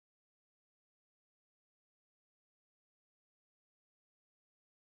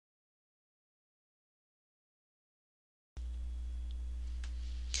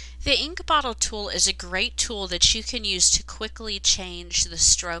The ink bottle tool is a great tool that you can use to quickly change the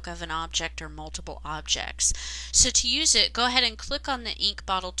stroke of an object or multiple objects. So to use it, go ahead and click on the ink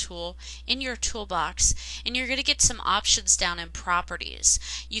bottle tool in your toolbox, and you're going to get some options down in properties.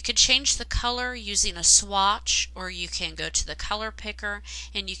 You can change the color using a swatch, or you can go to the color picker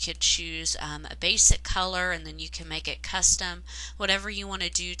and you can choose a basic color, and then you can make it custom, whatever you want to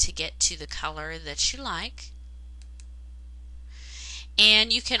do to get to the color that you like.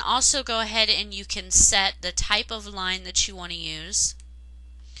 And you can also go ahead and you can set the type of line that you want to use.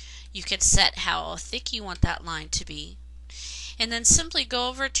 You can set how thick you want that line to be. And then simply go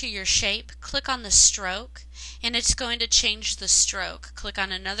over to your shape, click on the stroke, and it's going to change the stroke. Click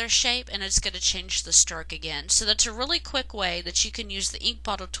on another shape and it's going to change the stroke again. So that's a really quick way that you can use the ink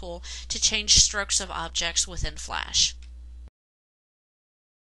bottle tool to change strokes of objects within Flash.